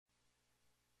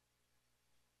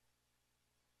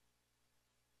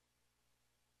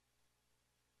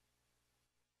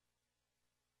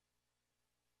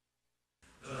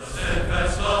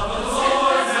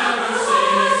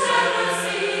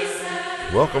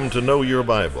Welcome to Know Your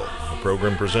Bible, a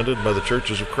program presented by the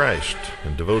Churches of Christ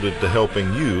and devoted to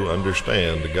helping you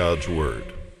understand God's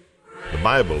Word. The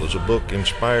Bible is a book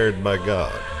inspired by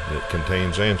God, and it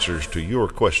contains answers to your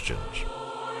questions.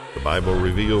 The Bible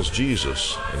reveals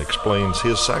Jesus and explains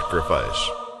His sacrifice.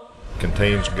 It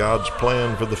contains God's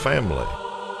plan for the family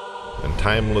and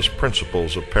timeless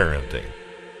principles of parenting.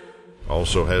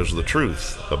 Also has the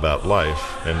truth about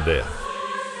life and death.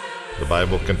 The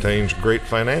Bible contains great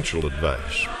financial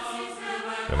advice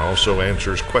and also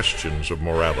answers questions of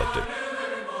morality.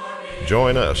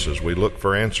 Join us as we look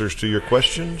for answers to your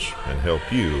questions and help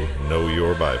you know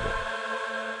your Bible.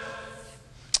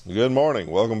 Good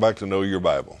morning. Welcome back to Know Your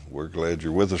Bible. We're glad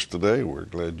you're with us today. We're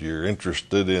glad you're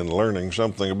interested in learning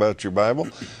something about your Bible.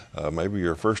 Maybe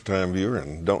you're a first-time viewer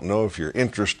and don't know if you're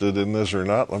interested in this or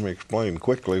not. Let me explain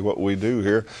quickly what we do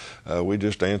here. We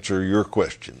just answer your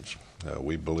questions.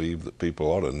 We believe that people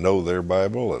ought to know their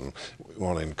Bible, and we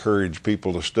want to encourage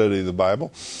people to study the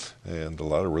Bible. And a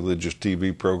lot of religious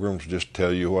TV programs just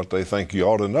tell you what they think you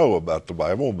ought to know about the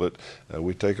Bible, but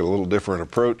we take a little different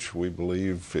approach. We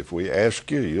believe if we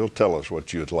ask you, you'll tell us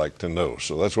what you'd like to know.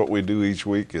 So that's what we do each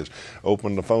week, is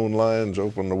open the phone lines,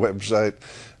 open the website.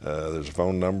 There's a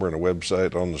phone number and a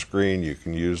website on the screen. You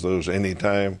can use those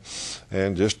anytime,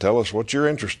 and just tell us what you're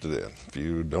interested in. If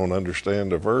you don't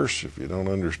understand a verse, if you don't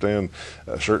understand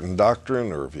a certain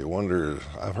doctrine, or if you wonder,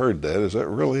 I've heard that, is that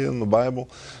really in the Bible?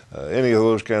 Any of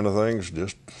those kind of things,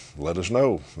 just let us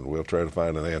know, and we'll try to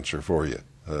find an answer for you.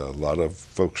 A lot of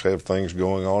folks have things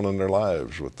going on in their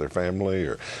lives with their family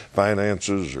or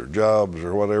finances or jobs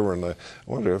or whatever, and I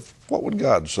wonder what would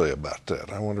God say about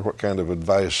that? I wonder what kind of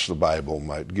advice the Bible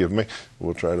might give me.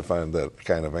 We'll try to find that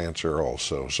kind of answer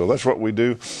also. So that's what we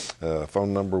do.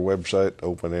 Phone number, website,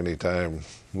 open anytime.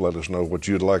 Let us know what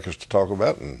you'd like us to talk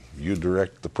about, and you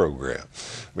direct the program.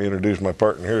 Let me introduce my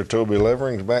partner here, Toby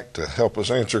Leverings, back to help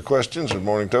us answer questions. Good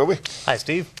morning, Toby. Hi,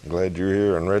 Steve. Glad you're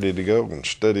here and ready to go and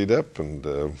studied up,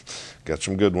 and got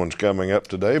some good ones coming up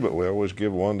today, but we always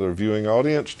give one to the viewing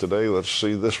audience. Today, let's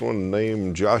see this one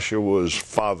named Joshua's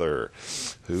father.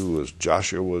 Who was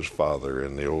Joshua's father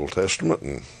in the Old Testament?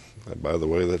 And by the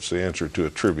way, that's the answer to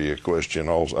a trivia question,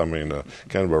 also.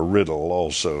 Kind of a riddle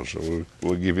also, so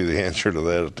we'll give you the answer to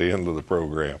that at the end of the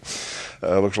program.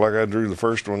 Looks like I drew the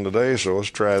first one today, so let's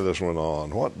try this one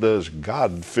on. What does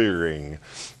God-fearing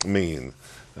mean?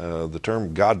 The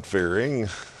term God-fearing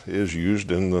is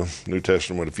used in the New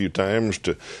Testament a few times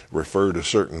to refer to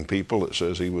certain people. It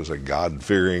says he was a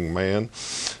God-fearing man.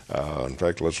 In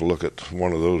fact, let's look at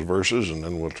one of those verses, and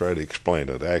then we'll try to explain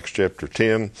it. Acts chapter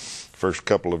 10, first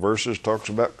couple of verses, talks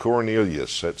about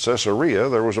Cornelius. At Caesarea,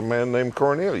 there was a man named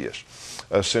Cornelius,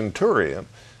 a centurion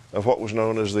of what was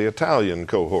known as the Italian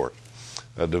cohort,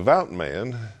 a devout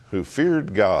man who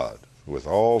feared God with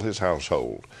all his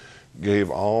household,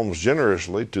 gave alms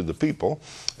generously to the people,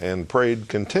 and prayed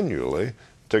continually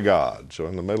to God. So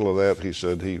in the middle of that, he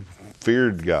said he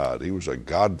feared God. He was a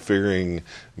God-fearing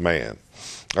man.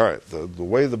 All right, the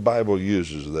way the Bible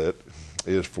uses that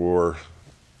is for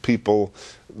people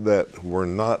that were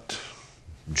not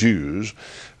Jews.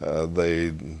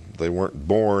 They weren't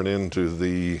born into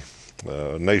the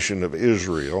nation of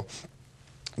Israel,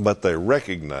 but they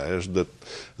recognized that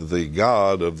the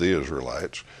God of the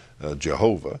Israelites,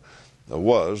 Jehovah,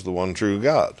 was the one true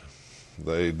God.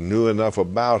 They knew enough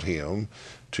about him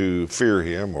to fear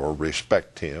him, or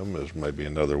respect him is maybe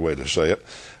another way to say it.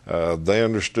 They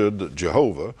understood that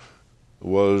Jehovah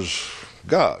was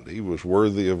God. He was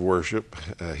worthy of worship.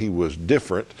 He was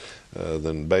different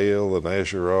than Baal and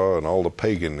Asherah and all the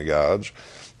pagan gods.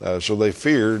 So they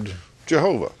feared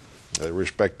Jehovah. They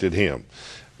respected him.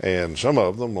 And some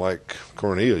of them, like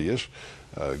Cornelius,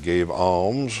 gave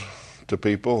alms to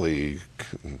people. He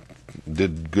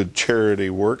did good charity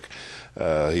work.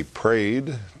 He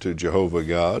prayed to Jehovah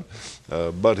God,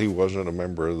 but he wasn't a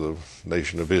member of the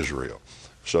nation of Israel.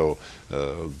 So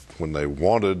when they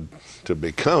wanted to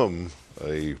become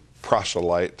a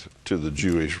proselyte to the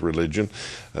Jewish religion,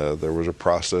 there was a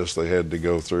process they had to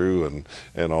go through,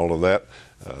 and all of that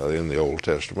in the Old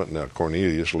Testament. Now,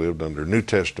 Cornelius lived under New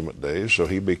Testament days, so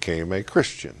he became a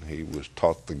Christian. He was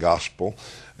taught the gospel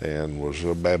and was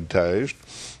baptized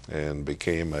and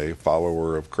became a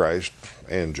follower of Christ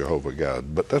and Jehovah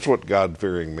God. But that's what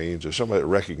God-fearing means, is somebody that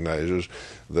recognizes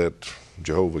that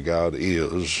Jehovah God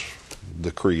is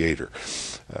the Creator.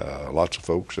 Lots of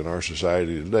folks in our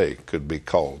society today could be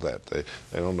called that. They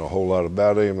don't know a whole lot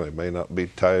about Him. They may not be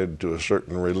tied to a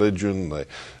certain religion,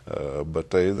 but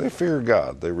they fear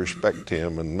God. They respect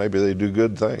Him, and maybe they do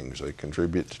good things. They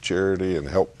contribute to charity and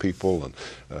help people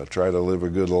and try to live a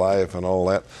good life and all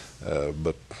that.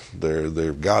 But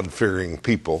they're God-fearing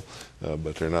people,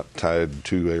 but they're not tied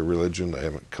to a religion. They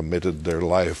haven't committed their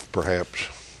life, perhaps,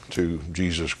 to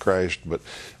Jesus Christ, but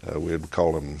we'd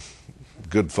call them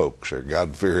good folks or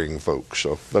God-fearing folks.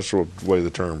 So that's the way the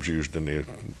term's used in the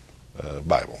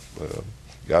Bible.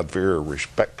 God-fearer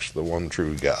respects the one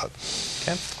true God.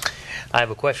 Okay. I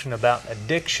have a question about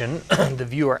addiction. The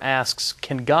viewer asks,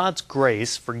 can God's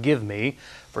grace forgive me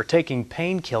for taking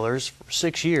painkillers for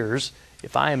 6 years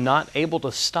if I am not able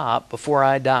to stop before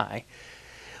I die?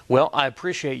 Well, I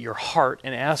appreciate your heart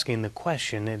in asking the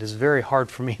question. It is very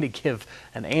hard for me to give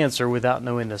an answer without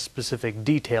knowing the specific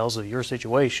details of your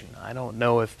situation. I don't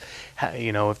know if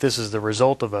this is the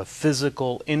result of a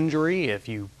physical injury, if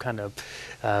you kind of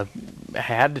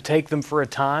had to take them for a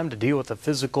time to deal with a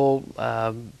physical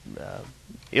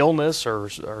illness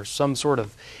or some sort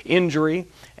of injury,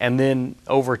 and then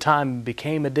over time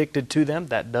became addicted to them.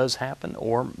 That does happen.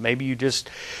 Or maybe you just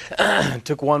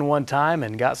took one time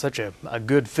and got such a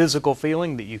good physical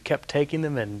feeling that you kept taking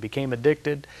them and became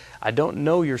addicted. I don't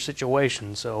know your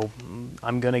situation, so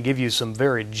I'm going to give you some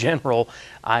very general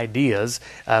ideas.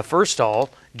 First of all,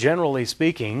 generally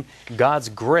speaking, God's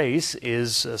grace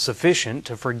is sufficient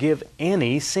to forgive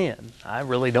any sin. I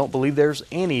really don't believe there's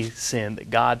any sin that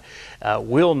God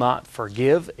will not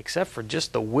forgive, except for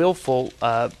just the willful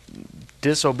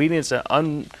disobedience and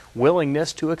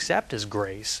unwillingness to accept His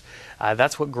grace.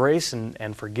 That's what grace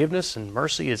and forgiveness and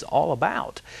mercy is all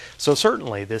about. So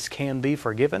certainly this can be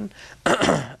forgiven,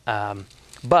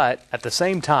 but at the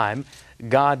same time,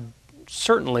 God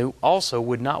certainly also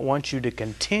would not want you to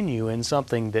continue in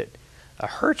something that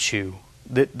hurts you,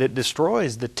 that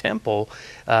destroys the temple.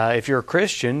 If you're a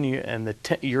Christian and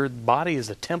your body is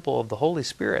a temple of the Holy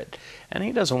Spirit, and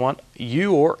He doesn't want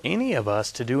you or any of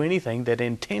us to do anything that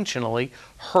intentionally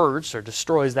hurts or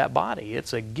destroys that body.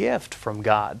 It's a gift from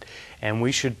God, and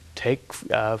we should take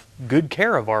good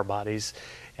care of our bodies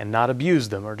and not abuse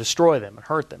them or destroy them and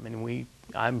hurt them. And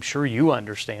I'm sure you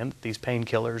understand that these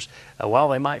painkillers, while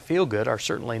they might feel good, are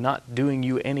certainly not doing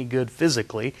you any good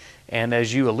physically, and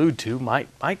as you allude to, might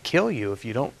kill you if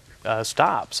you don't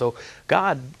stop. So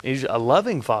God is a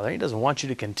loving Father. He doesn't want you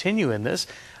to continue in this,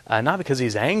 not because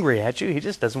He's angry at you. He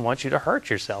just doesn't want you to hurt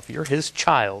yourself. You're His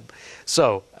child.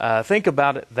 So think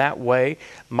about it that way.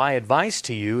 My advice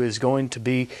to you is going to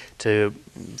be to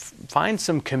find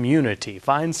some community,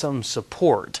 find some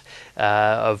support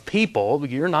of people.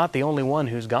 You're not the only one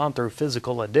who's gone through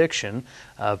physical addiction,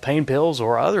 pain pills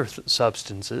or other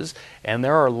substances, and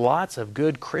there are lots of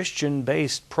good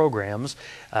Christian-based programs.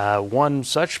 One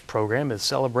such program is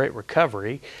Celebrate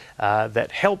Recovery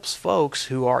that helps folks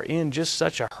who are in just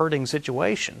such a hurting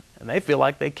situation, and they feel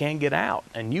like they can't get out.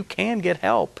 And you can get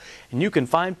help, and you can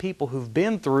find people who've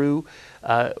been through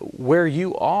where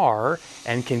you are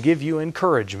and can give you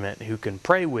encouragement, who can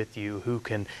pray with you, who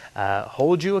can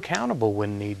hold you accountable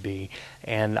when need be.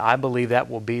 And I believe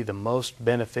that will be the most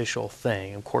beneficial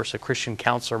thing. Of course, a Christian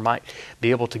counselor might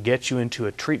be able to get you into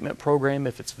a treatment program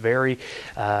if it's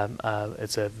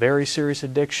it's a very serious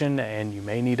addiction, and you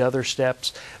may need other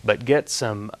steps. But get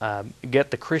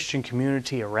the Christian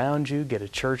community around you. Get a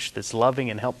church that's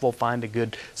loving and helpful. Find a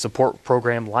good support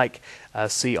program like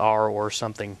CR or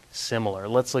something similar.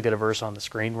 Let's look at a verse on the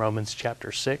screen, Romans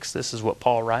chapter 6. This is what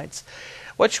Paul writes.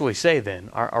 What shall we say then?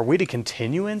 Are we to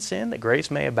continue in sin that grace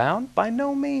may abound? By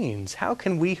no means. How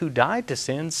can we who died to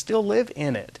sin still live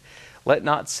in it? Let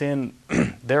not sin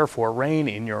therefore reign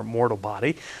in your mortal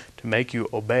body to make you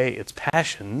obey its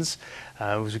passions.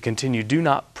 As we continue, do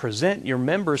not present your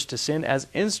members to sin as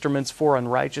instruments for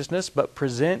unrighteousness, but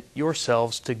present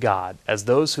yourselves to God as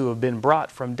those who have been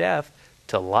brought from death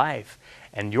to life,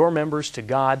 and your members to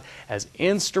God as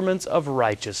instruments of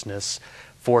righteousness.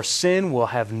 For sin will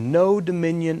have no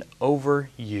dominion over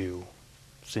you,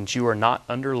 since you are not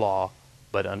under law,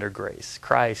 but under grace.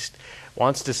 Christ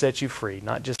wants to set you free,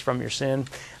 not just from your sin,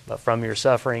 but from your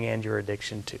suffering and your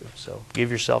addiction too. So give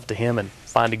yourself to Him and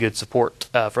find a good support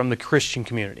from the Christian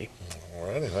community. All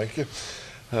righty, thank you.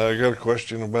 I got a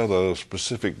question about a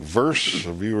specific verse.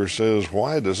 A viewer says,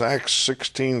 why does Acts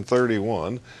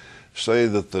 16:31 say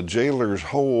that the jailer's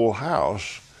whole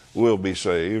house will be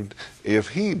saved if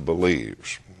he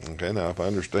believes? Okay, now if I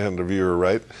understand the viewer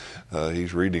right,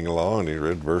 he's reading along and he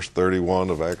read verse 31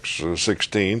 of Acts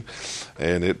 16,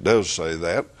 and it does say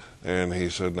that. And he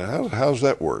said, now, how's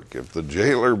that work? If the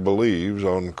jailer believes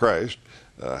on Christ,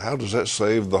 how does that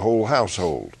save the whole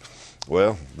household?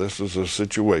 Well, this is a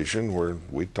situation where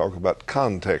we talk about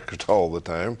context all the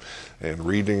time and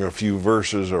reading a few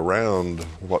verses around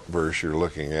what verse you're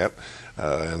looking at.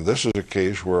 And this is a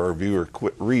case where our viewer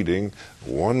quit reading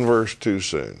one verse too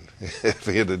soon. If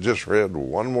he had just read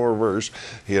one more verse,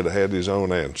 he had had his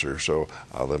own answer. So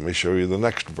let me show you the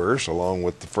next verse along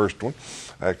with the first one.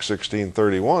 Acts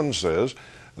 16:31 says,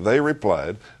 they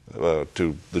replied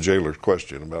to the jailer's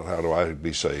question about how do I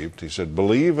be saved. He said,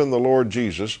 believe in the Lord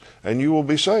Jesus and you will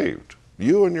be saved,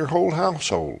 you and your whole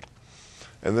household.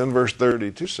 And then verse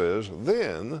 32 says,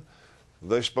 then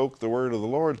they spoke the word of the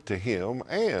Lord to him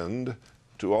and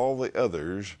to all the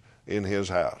others in his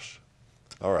house.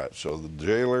 All right, so the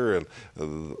jailer and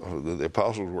the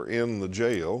apostles were in the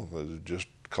jail. They just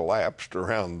collapsed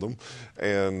around them.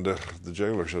 And the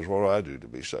jailer says, what do I do to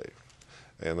be saved?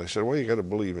 And they said, well, you got to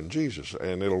believe in Jesus,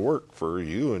 and it'll work for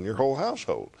you and your whole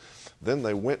household. Then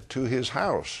they went to his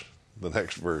house, the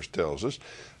next verse tells us.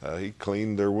 He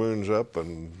cleaned their wounds up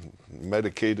and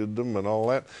medicated them and all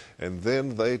that. And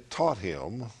then they taught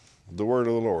him the word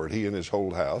of the Lord, he and his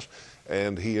whole house,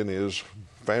 and he and his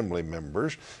family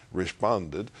members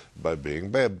responded by being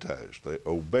baptized. They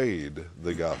obeyed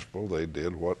the gospel. They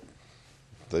did what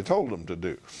they told them to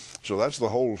do. So that's the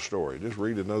whole story. Just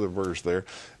read another verse there.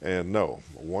 And no,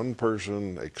 one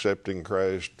person accepting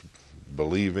Christ,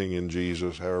 believing in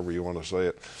Jesus, however you want to say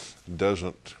it,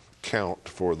 doesn't count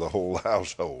for the whole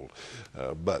household.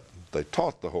 But they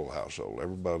taught the whole household.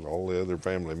 Everybody, all the other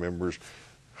family members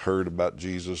heard about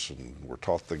Jesus and were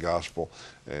taught the gospel,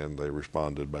 and they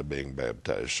responded by being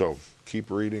baptized. So keep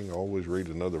reading, always read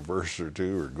another verse or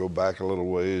two, or go back a little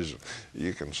ways.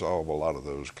 You can solve a lot of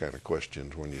those kind of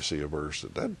questions when you see a verse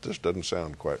that just doesn't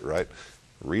sound quite right.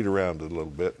 Read around it a little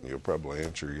bit, and you'll probably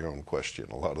answer your own question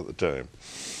a lot of the time.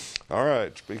 All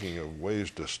right, speaking of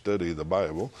ways to study the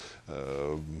Bible,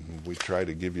 we try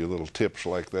to give you little tips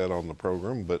like that on the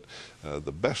program, but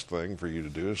the best thing for you to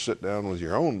do is sit down with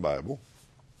your own Bible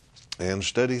and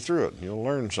study through it, and you'll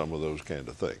learn some of those kind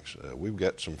of things. We've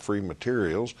got some free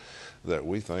materials that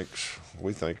we think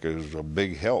is a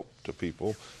big help to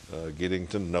people getting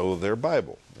to know their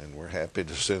Bible, and we're happy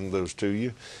to send those to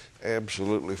you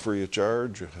absolutely free of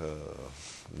charge,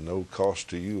 no cost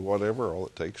to you whatever. All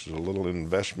it takes is a little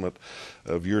investment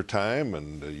of your time,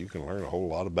 and you can learn a whole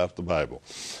lot about the Bible.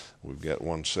 We've got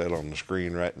one set on the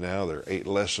screen right now. There are 8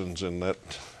 lessons in that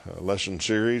lesson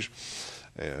series.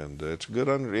 And it's a good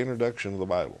introduction to the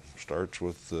Bible. Starts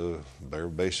with very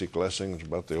basic lessons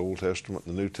about the Old Testament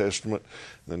and the New Testament,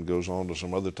 then goes on to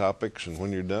some other topics, and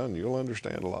when you're done, you'll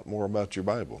understand a lot more about your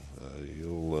Bible.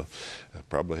 You'll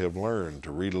probably have learned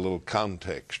to read a little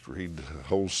context, read a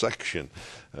whole section,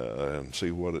 and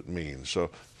see what it means.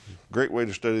 So, great way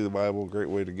to study the Bible, great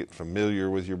way to get familiar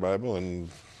with your Bible, and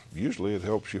usually it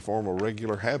helps you form a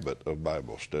regular habit of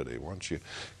Bible study. Once you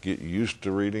get used to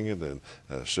reading it and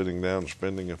sitting down,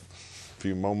 spending a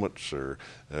few moments or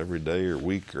every day or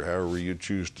week or however you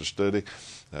choose to study,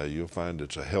 you'll find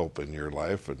it's a help in your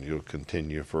life and you'll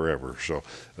continue forever. So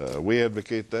we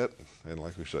advocate that, and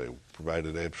like we say, provide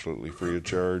it absolutely free of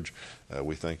charge.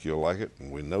 We think you'll like it,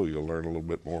 and we know you'll learn a little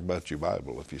bit more about your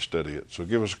Bible if you study it. So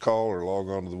give us a call or log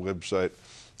on to the website.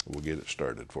 We'll get it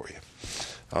started for you.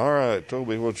 All right,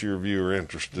 Toby, what's your viewer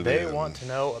interested in? They want to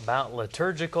know about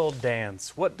liturgical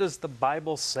dance. What does the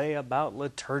Bible say about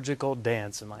liturgical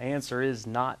dance? And my answer is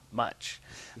not much.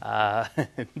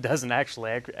 It doesn't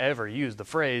actually ever use the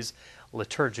phrase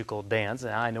liturgical dance,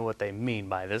 and I know what they mean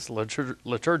by this.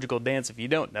 Liturgical dance, if you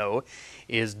don't know,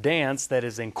 is dance that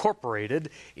is incorporated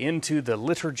into the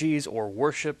liturgies or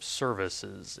worship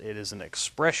services. It is an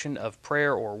expression of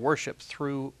prayer or worship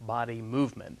through body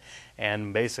movement.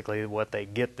 And basically what they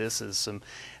get this is some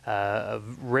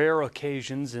rare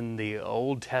occasions in the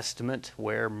Old Testament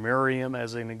where Miriam,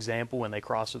 as an example, when they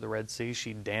crossed the Red Sea,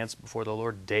 she danced before the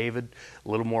Lord. David, a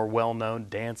little more well-known,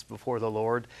 danced before the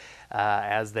Lord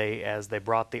as they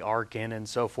brought the ark in and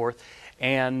so forth.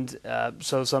 And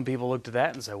so some people looked at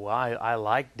that and said, well, I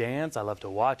like dance, I love to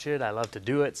watch it, I love to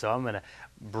do it, so I'm going to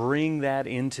bring that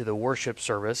into the worship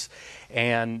service.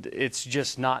 And it's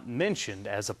just not mentioned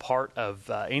as a part of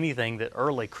anything that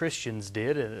early Christians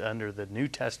did under the New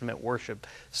Testament worship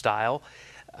style.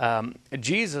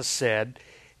 Jesus said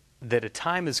that a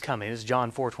time is coming, this is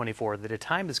John 4:24, that a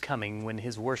time is coming when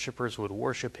his worshipers would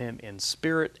worship him in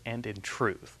spirit and in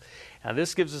truth. Now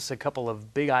this gives us a couple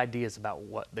of big ideas about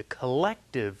what the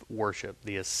collective worship,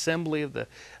 the assembly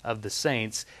of the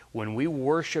saints, when we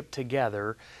worship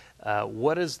together,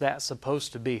 what is that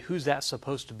supposed to be? Who's that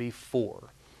supposed to be for?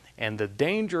 And the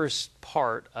dangerous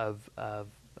part of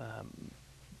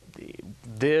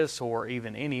this or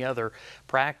even any other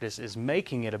practice is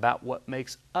making it about what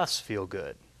makes us feel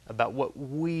good, about what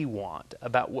we want,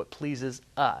 about what pleases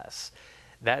us.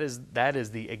 That is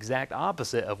the exact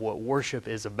opposite of what worship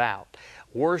is about.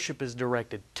 Worship is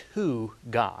directed to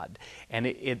God, and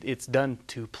it's done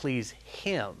to please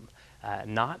Him,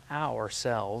 not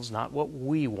ourselves, not what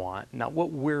we want, not what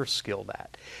we're skilled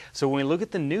at. So when we look at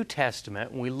the New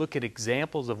Testament, when we look at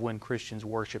examples of when Christians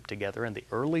worship together in the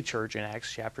early church in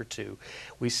Acts chapter 2,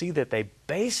 we see that they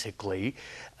basically,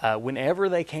 whenever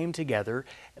they came together,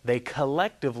 they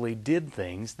collectively did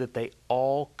things that they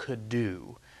all could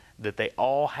do, that they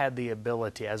all had the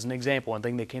ability. As an example, one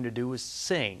thing they came to do was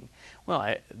sing.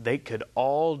 Well, they could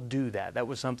all do that. That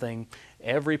was something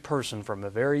every person, from a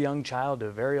very young child to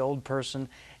a very old person,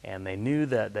 and they knew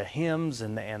the hymns,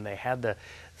 and they had the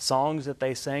songs that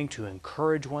they sang to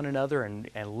encourage one another and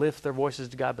lift their voices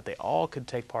to God, but they all could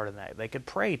take part in that. They could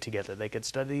pray together. They could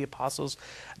study the apostles'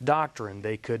 doctrine.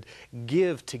 They could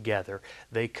give together.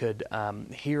 They could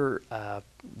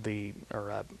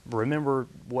remember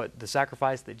what the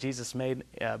sacrifice that Jesus made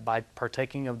by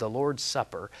partaking of the Lord's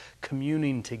Supper,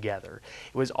 communing together.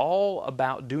 It was all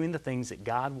about doing the things that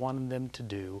God wanted them to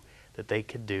do, that they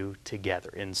could do together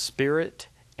in spirit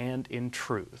and in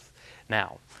truth.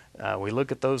 Now, we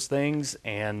look at those things,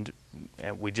 and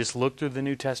we just look through the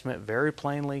New Testament very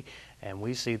plainly, and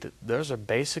we see that those are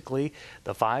basically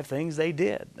the 5 things they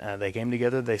did. They came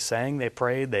together, they sang, they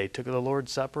prayed, they took the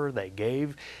Lord's Supper, they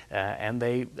gave, and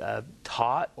they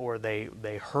taught, or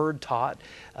they heard taught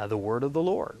the Word of the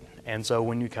Lord. And so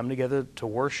when you come together to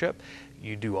worship,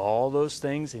 you do all those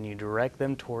things, and you direct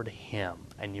them toward Him,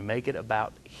 and you make it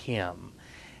about Him.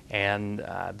 And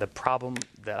the problem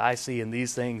that I see in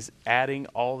these things, adding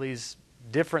all these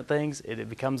different things, it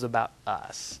becomes about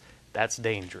us. That's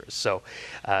dangerous. So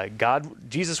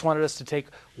Jesus wanted us to take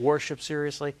worship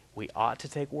seriously. We ought to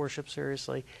take worship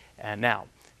seriously. And now,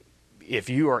 if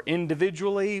you are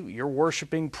individually, you're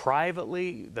worshiping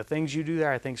privately, the things you do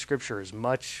there, I think Scripture is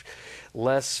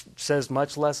says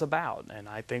much less about. And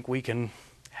I think we can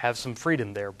have some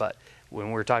freedom there. But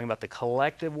when we're talking about the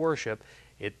collective worship,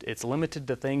 it's limited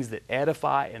to things that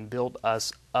edify and build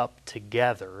us up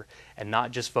together, and not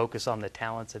just focus on the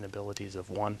talents and abilities of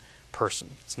one person.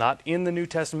 It's not in the New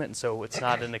Testament, and so it's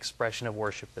not an expression of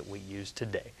worship that we use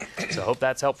today. So I hope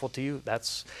that's helpful to you.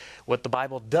 That's what the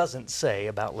Bible doesn't say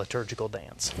about liturgical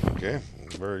dance. Okay,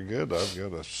 very good. I've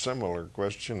got a similar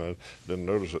question. I didn't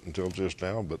notice it until just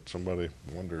now, but somebody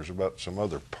wonders about some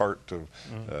other part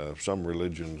of some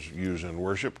religions use in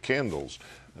worship, candles.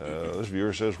 This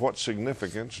viewer says, what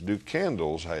significance do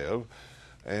candles have,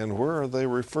 and where are they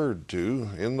referred to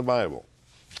in the Bible?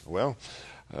 Well,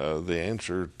 the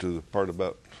answer to the part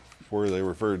about where they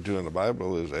referred to in the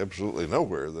Bible is absolutely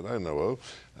nowhere that I know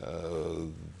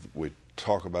of. We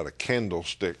talk about a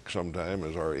candlestick sometime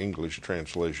as our English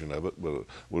translation of it, but it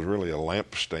was really a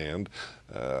lampstand.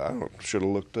 I should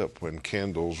have looked up when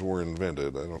candles were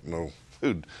invented. I don't know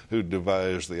who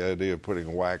devised the idea of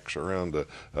putting wax around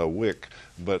a wick,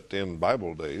 but in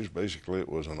Bible days, basically it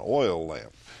was an oil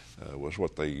lamp. Was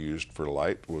what they used for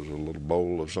light, was a little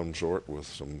bowl of some sort with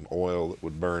some oil that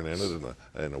would burn in it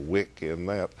and a wick in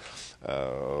that.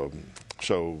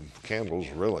 So candles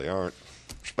really aren't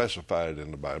specified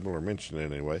in the Bible or mentioned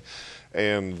anyway.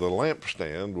 And the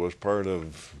lampstand was part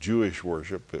of Jewish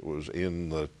worship. It was in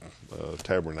the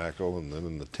tabernacle and then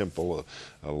in the temple,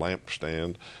 a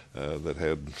lampstand that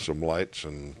had some lights,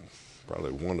 and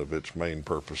probably one of its main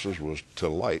purposes was to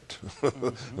light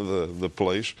the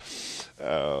place.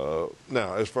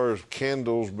 Now, as far as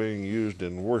candles being used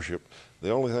in worship, the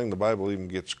only thing the Bible even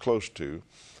gets close to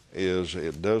is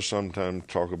it does sometimes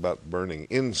talk about burning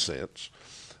incense,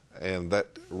 and that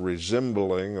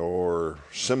resembling or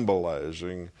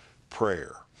symbolizing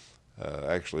prayer.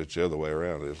 Actually, it's the other way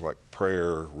around. It's like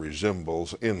prayer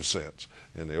resembles incense.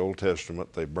 In the Old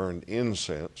Testament, they burned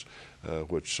incense,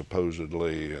 which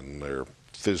supposedly, in their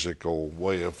physical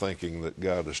way of thinking that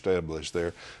God established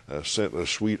there, sent a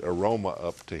sweet aroma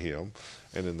up to Him.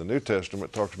 And in the New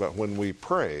Testament, it talks about when we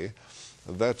pray,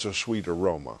 that's a sweet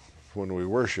aroma. When we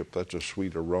worship, that's a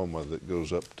sweet aroma that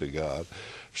goes up to God.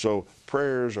 So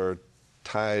prayers are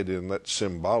tied in that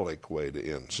symbolic way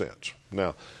to incense.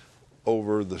 Now,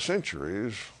 over the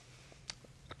centuries,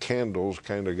 candles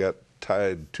kind of got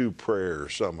tied to prayer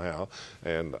somehow,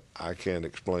 and I can't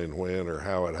explain when or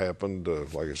how it happened.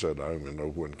 Like I said, I don't even know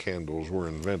when candles were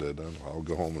invented. I'll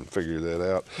go home and figure that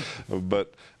out.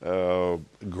 But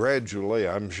gradually,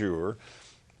 I'm sure,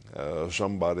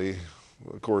 somebody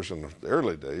of course, in the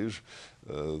early days,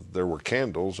 there were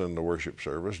candles in the worship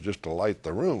service just to light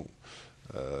the room.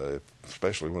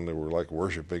 Especially when they were like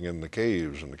worshiping in the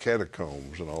caves and the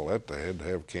catacombs and all that, they had to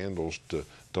have candles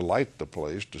to light the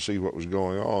place to see what was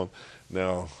going on.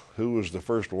 Now, who was the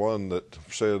first one that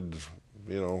said,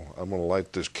 I'm going to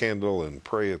light this candle and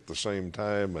pray at the same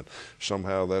time, and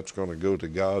somehow that's going to go to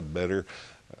God better?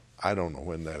 I don't know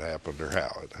when that happened or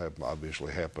how. It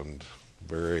obviously happened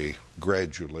very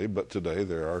gradually, but today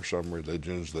there are some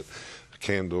religions that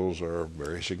candles are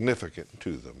very significant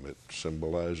to them. It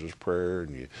symbolizes prayer,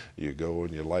 and you go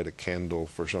and you light a candle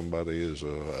for somebody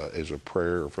as a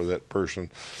prayer for that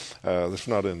person. That's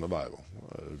not in the Bible,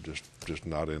 just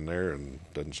not in there, and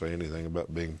doesn't say anything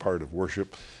about being part of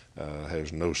worship.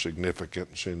 Has no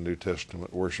significance in New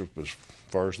Testament worship as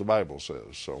far as the Bible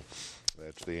says. So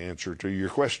that's the answer to your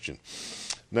question.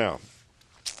 Now,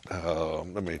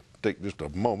 let me take just a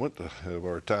moment of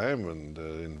our time and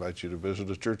invite you to visit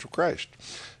the Church of Christ.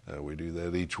 We do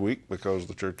that each week because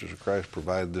the Churches of Christ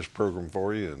provide this program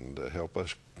for you and help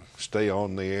us stay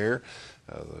on the air.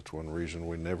 That's one reason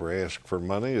we never ask for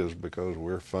money, is because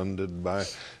we're funded by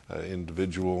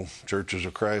individual Churches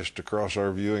of Christ across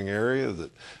our viewing area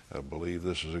that believe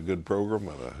this is a good program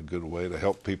and a good way to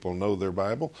help people know their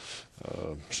Bible.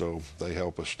 So they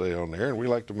help us stay on there, and we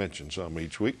like to mention some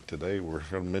each week. Today we're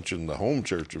going to mention the home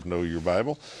church of Know Your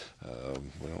Bible.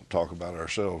 We don't talk about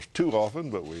ourselves too often,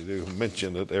 but we do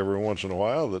mention it every once in a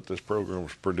while that this program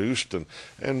is produced and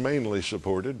mainly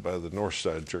supported by the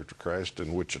Northside Church of Christ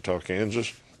in Wichita, Kansas.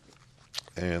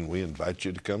 And we invite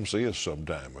you to come see us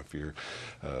sometime. If you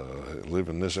live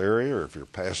in this area, or if you're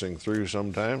passing through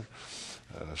sometime,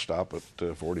 stop at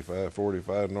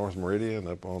 4545 North Meridian,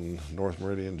 up on North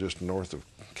Meridian, just north of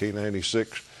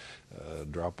K96.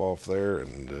 Drop off there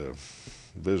and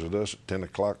visit us at 10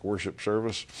 o'clock worship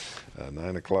service,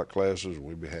 9 o'clock classes.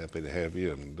 We'd be happy to have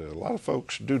you. And a lot of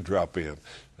folks do drop in.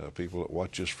 People that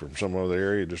watch us from some other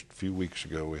area. Just a few weeks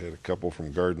ago, we had a couple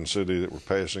from Garden City that were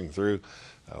passing through.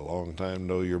 A long time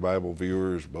Know Your Bible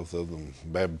viewers, both of them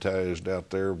baptized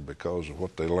out there because of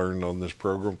what they learned on this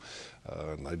program.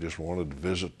 And they just wanted to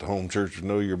visit the home church of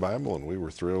Know Your Bible, and we were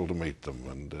thrilled to meet them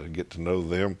and get to know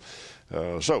them.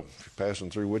 So if you're passing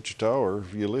through Wichita, or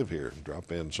if you live here,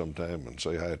 drop in sometime and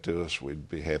say hi to us. We'd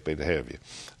be happy to have you.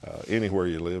 Anywhere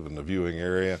you live in the viewing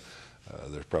area,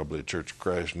 there's probably a Church of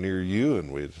Christ near you,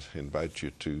 and we'd invite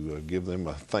you to give them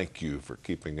a thank you for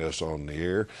keeping us on the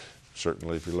air.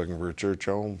 Certainly, if you're looking for a church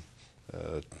home,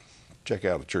 check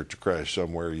out a Church of Christ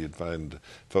somewhere. You'd find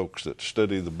folks that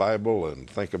study the Bible and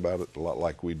think about it a lot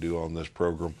like we do on this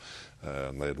program,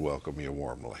 and they'd welcome you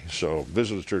warmly. So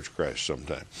visit a Church of Christ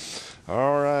sometime.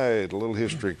 All right, a little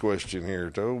history question here,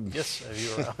 Tobe. Yes,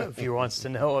 a viewer wants to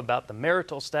know about the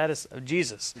marital status of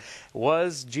Jesus.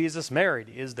 Was Jesus married,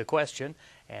 is the question.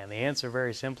 And the answer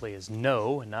very simply is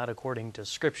no, not according to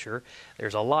Scripture.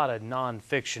 There's a lot of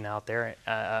non-fiction out there.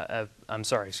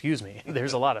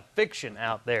 There's a lot of fiction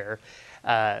out there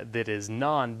that is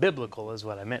non-biblical, is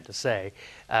what I meant to say,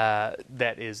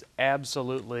 that is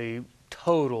absolutely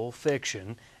total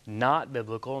fiction, not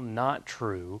biblical, not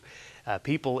true.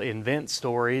 People invent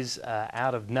stories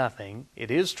out of nothing.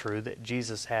 It is true that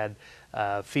Jesus had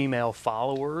female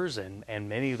followers, and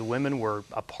many of the women were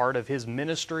a part of his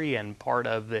ministry and part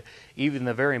of even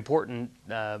the very important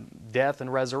death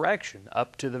and resurrection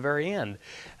up to the very end.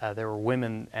 There were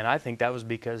women, and I think that was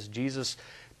because Jesus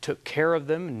took care of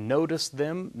them, noticed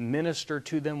them, ministered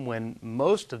to them, when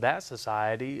most of that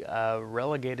society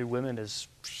relegated women as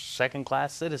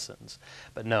second-class citizens.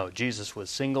 But no, Jesus was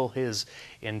single his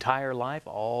entire life,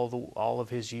 all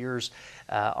of his years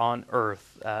on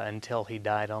earth until he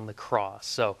died on the cross.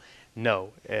 So no,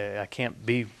 I can't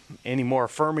be any more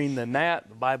affirming than that.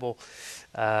 The Bible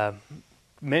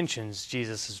mentions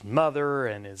Jesus' mother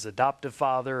and his adoptive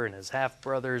father and his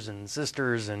half-brothers and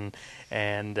sisters and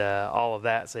all of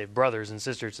that, say brothers and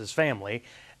sisters, his family.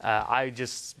 I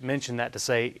just mentioned that to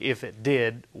say, if it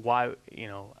did, why,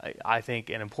 I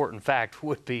think an important fact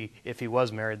would be, if he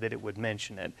was married, that it would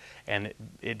mention it, and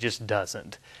it just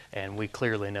doesn't. And we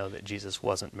clearly know that Jesus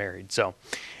wasn't married. So,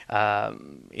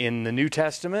 in the New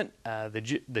Testament,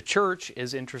 the church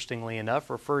is, interestingly enough,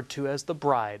 referred to as the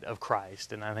bride of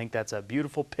Christ, and I think that's a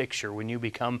beautiful picture. When you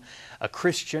become a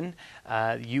Christian,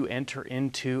 you enter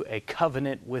into a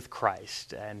covenant with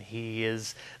Christ, and He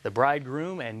is the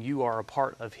bridegroom, and you are a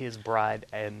part of His bride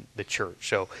and the church.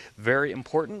 So, very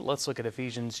important. Let's look at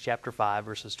Ephesians chapter 5,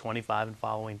 verses 25 and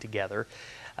following together.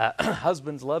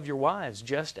 Husbands, love your wives,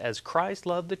 just as Christ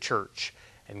loved the church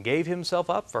and gave himself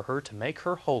up for her to make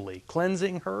her holy,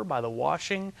 cleansing her by the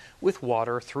washing with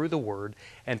water through the word,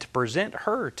 and to present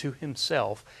her to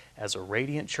himself as a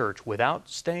radiant church, without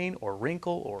stain or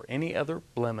wrinkle or any other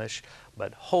blemish,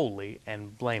 but holy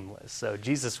and blameless. So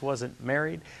Jesus wasn't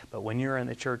married, but when you're in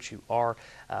the church, you are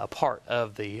part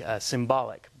of the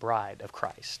symbolic bride of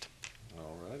Christ.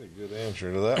 All right, a good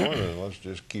answer to that one, and let's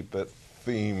just keep that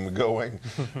theme going.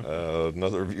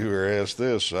 Another viewer asked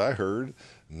this: I heard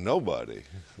nobody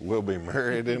will be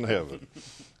married in heaven.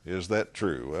 Is that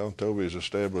true? Well, Toby's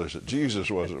established that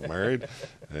Jesus wasn't married,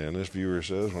 and this viewer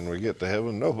says when we get to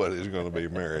heaven, nobody's going to be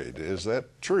married. Is that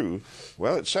true?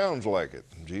 Well, it sounds like it.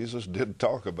 Jesus did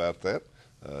talk about that.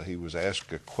 He was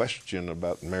asked a question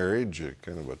about marriage, a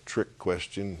kind of a trick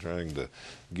question, trying to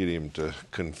get him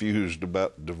confused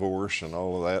about divorce and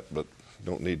all of that, but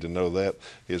don't need to know that.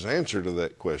 His answer to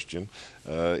that question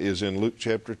is in Luke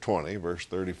chapter 20, verse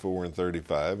 34 and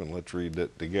 35, and let's read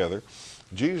that together.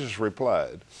 Jesus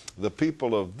replied, "The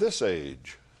people of this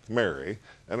age marry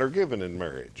and are given in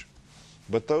marriage.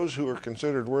 But those who are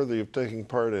considered worthy of taking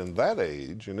part in that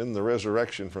age and in the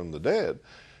resurrection from the dead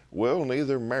will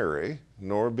neither marry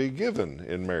nor be given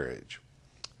in marriage.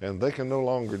 And they can no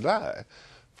longer die,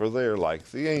 for they are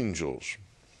like the angels."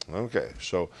 Okay,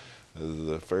 so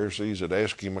the Pharisees had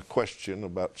asked him a question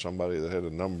about somebody that had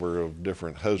a number of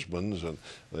different husbands, and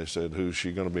they said, who's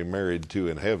she going to be married to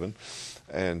in heaven?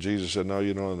 And Jesus said, no,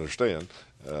 you don't understand.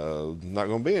 Not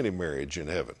going to be any marriage in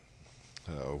heaven.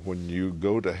 When you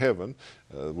go to heaven,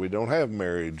 we don't have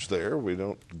marriage there. We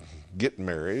don't get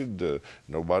married.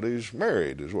 Nobody's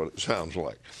married is what it sounds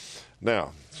like.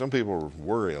 Now, some people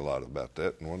worry a lot about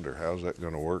that and wonder, how's that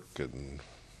going to work, and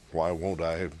why won't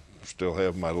I still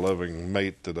have my loving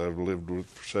mate that I've lived with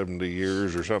for 70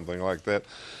 years or something like that?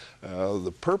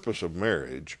 The purpose of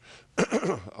marriage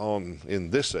in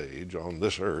this age, on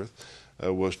this earth,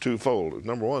 was twofold.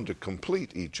 Number one, to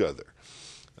complete each other.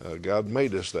 God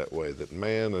made us that way, that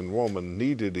man and woman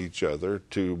needed each other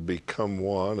to become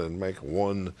one and make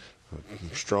one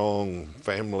strong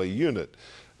family unit.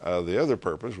 The other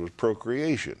purpose was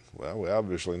procreation. Well, we're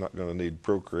obviously not going to need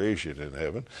procreation in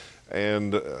heaven,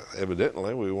 and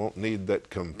evidently we won't need that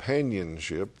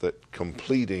companionship, that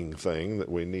completing thing that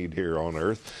we need here on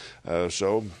earth.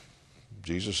 So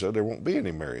Jesus said there won't be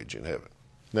any marriage in heaven.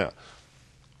 Now,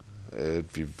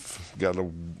 if you've got a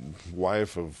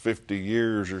wife of 50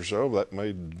 years or so, that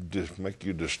may make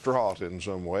you distraught in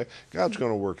some way. God's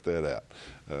going to work that out.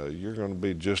 You're going to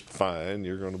be just fine.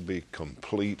 You're going to be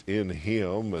complete in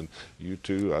Him, and you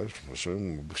two, I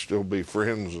assume, will still be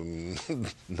friends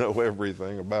and know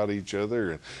everything about each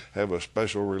other and have a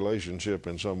special relationship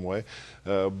in some way.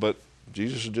 But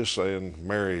Jesus is just saying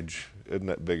marriage isn't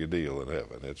that big a deal in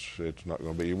heaven. It's not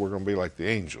going to be. We're going to be like the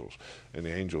angels, and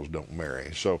the angels don't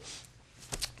marry. So,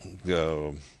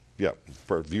 yeah,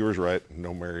 viewer's right.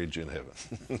 No marriage in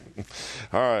heaven.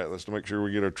 All right, let's make sure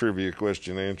we get our trivia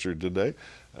question answered today.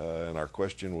 And our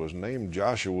question was, name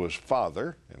Joshua's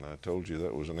father. And I told you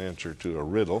that was an answer to a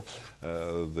riddle.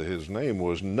 His name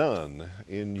was Nun,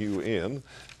 N-U-N.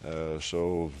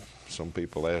 So some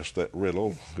people asked that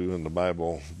riddle, who in the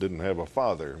Bible didn't have a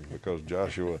father, because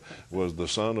Joshua was the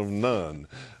son of Nun.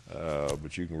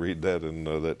 But you can read that in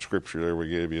that scripture there we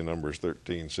gave you, Numbers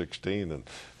 13:16, and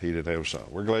he didn't have a son.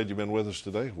 We're glad you've been with us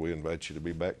today. We invite you to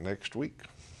be back next week.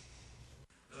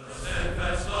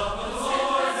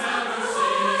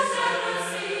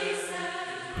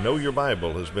 Know Your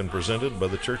Bible has been presented by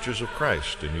the Churches of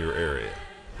Christ in your area.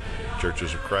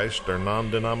 Churches of Christ are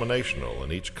non-denominational,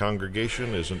 and each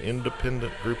congregation is an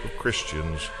independent group of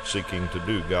Christians seeking to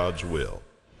do God's will.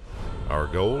 Our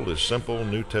goal is simple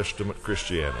New Testament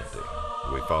Christianity.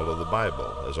 We follow the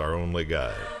Bible as our only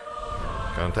guide.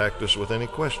 Contact us with any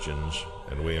questions,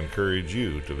 and we encourage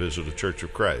you to visit a Church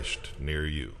of Christ near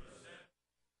you.